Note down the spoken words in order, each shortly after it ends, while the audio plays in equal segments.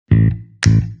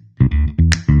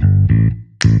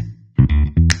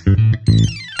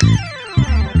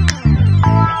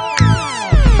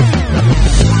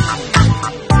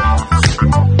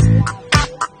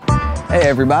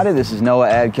everybody, this is Noah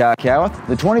Adcock-Cowith.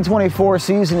 The 2024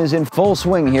 season is in full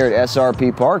swing here at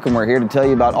SRP Park, and we're here to tell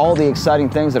you about all the exciting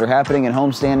things that are happening in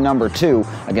homestand number 2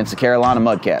 against the Carolina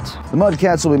Mudcats. The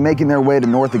Mudcats will be making their way to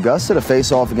North Augusta to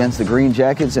face off against the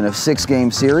GreenJackets in a 6-game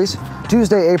series.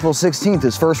 Tuesday, April 16th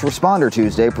is First Responder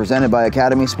Tuesday, presented by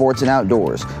Academy Sports and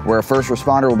Outdoors, where a first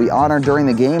responder will be honored during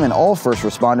the game, and all first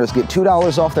responders get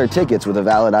 $2 off their tickets with a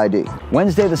valid ID.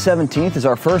 Wednesday the 17th is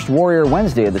our first Warrior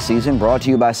Wednesday of the season, brought to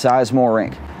you by Sizemore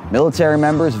Inc. Military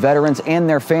members, veterans, and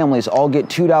their families all get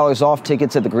 $2 off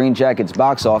tickets at the GreenJackets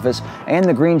box office, and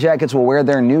the GreenJackets will wear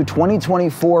their new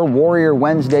 2024 Warrior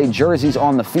Wednesday jerseys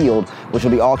on the field, which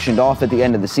will be auctioned off at the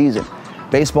end of the season.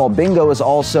 Baseball Bingo is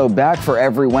also back for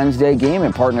every Wednesday game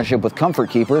in partnership with Comfort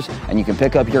Keepers, and you can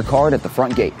pick up your card at the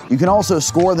front gate. You can also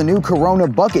score the new Corona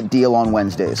Bucket deal on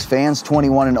Wednesdays. Fans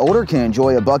 21 and older can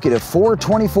enjoy a bucket of 4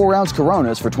 24-ounce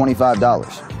Coronas for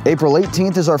 $25. April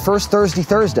 18th is our first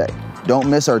Thursday. Don't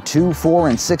miss our $2, $4,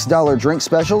 and $6 drink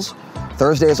specials.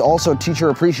 Thursday is also Teacher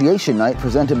Appreciation Night,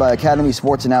 presented by Academy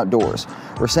Sports and Outdoors.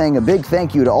 We're saying a big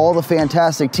thank you to all the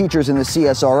fantastic teachers in the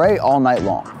CSRA all night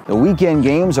long. The weekend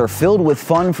games are filled with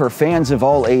fun for fans of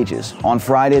all ages. On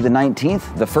Friday the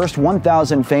 19th, the first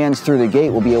 1,000 fans through the gate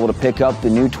will be able to pick up the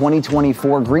new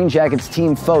 2024 GreenJackets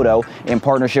team photo in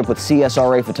partnership with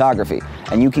CSRA Photography.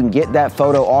 And you can get that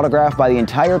photo autographed by the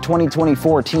entire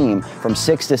 2024 team from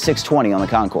 6 to 6:20 on the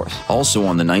concourse. Also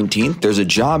on the 19th, there's a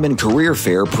job and career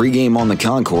fair pregame on the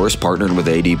concourse partnered with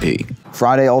ADP.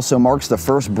 Friday also marks the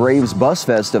first Braves Bus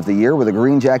Fest of the year, where the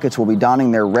GreenJackets will be donning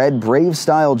their red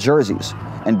Brave-style jerseys.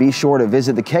 And be sure to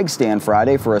visit the keg stand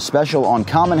Friday for a special on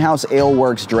Common House Ale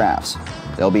Works drafts.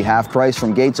 They'll be half price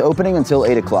from gates opening until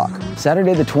 8 o'clock.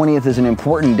 Saturday the 20th is an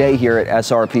important day here at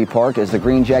SRP Park as the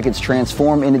GreenJackets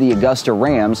transform into the Augusta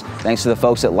Rams, thanks to the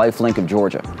folks at Lifelink of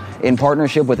Georgia. In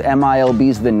partnership with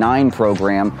MILB's The 9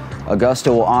 program,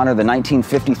 Augusta will honor the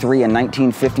 1953 and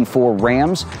 1954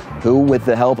 Rams, who, with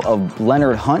the help of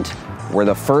Leonard Hunt, were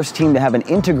the first team to have an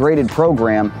integrated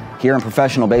program here in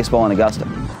professional baseball in Augusta.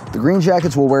 The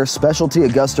GreenJackets will wear specialty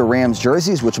Augusta Rams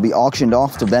jerseys, which will be auctioned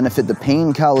off to benefit the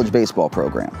Payne College baseball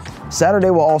program. Saturday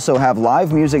will also have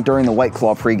live music during the White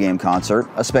Claw pregame concert,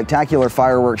 a spectacular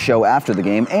fireworks show after the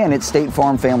game, and it's State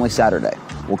Farm Family Saturday.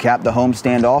 We'll cap the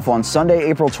homestand off on Sunday,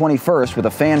 April 21st with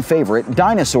a fan favorite,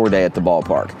 Dinosaur Day at the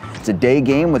ballpark. It's a day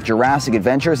game with Jurassic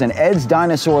Adventures, and Ed's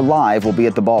Dinosaur Live will be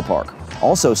at the ballpark.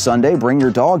 Also Sunday, bring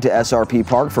your dog to SRP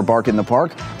Park for Bark in the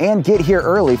Park, and get here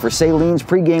early for Saileen's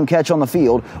pregame catch on the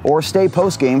field, or stay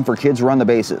postgame for Kids Run the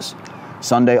Bases.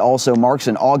 Sunday also marks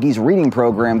an Augie's Reading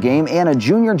Program game and a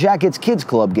Junior Jackets Kids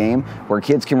Club game, where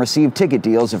kids can receive ticket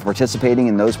deals if participating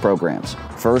in those programs.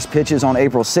 First pitches on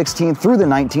April 16th through the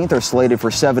 19th are slated for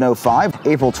 7:05.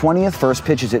 April 20th, first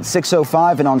pitch is at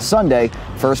 6:05, and on Sunday,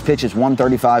 first pitch is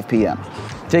 1:35 p.m.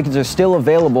 Tickets are still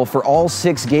available for all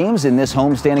 6 games in this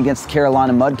homestand against the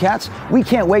Carolina Mudcats. We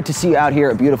can't wait to see you out here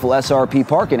at beautiful SRP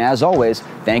Park, and as always,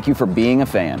 thank you for being a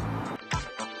fan.